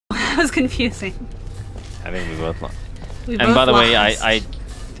was confusing. I think we both lost. We And both by the way, lost.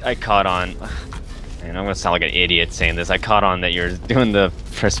 I caught on. And I'm gonna sound like an idiot saying this. I caught on that you're doing the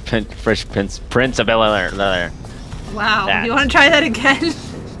Fresh Prince of Bel-Air. Wow, that. you want to try that again?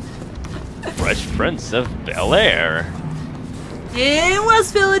 Fresh Prince of Bel-Air. In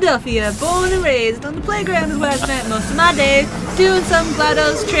West Philadelphia, born and raised on the playground is where I spent most of my days, doing some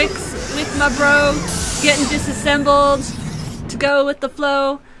GLaDOS tricks with my bro, getting disassembled to go with the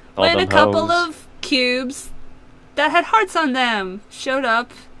flow, when a couple of cubes that had hearts on them showed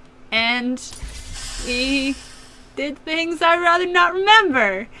up, and we did things I'd rather not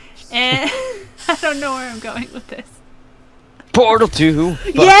remember, and I don't know where I'm going with this. Portal 2.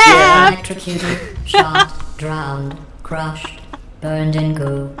 Yeah! Electrocuted, shot, drowned, crushed, burned in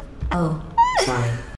goo. Oh, sorry.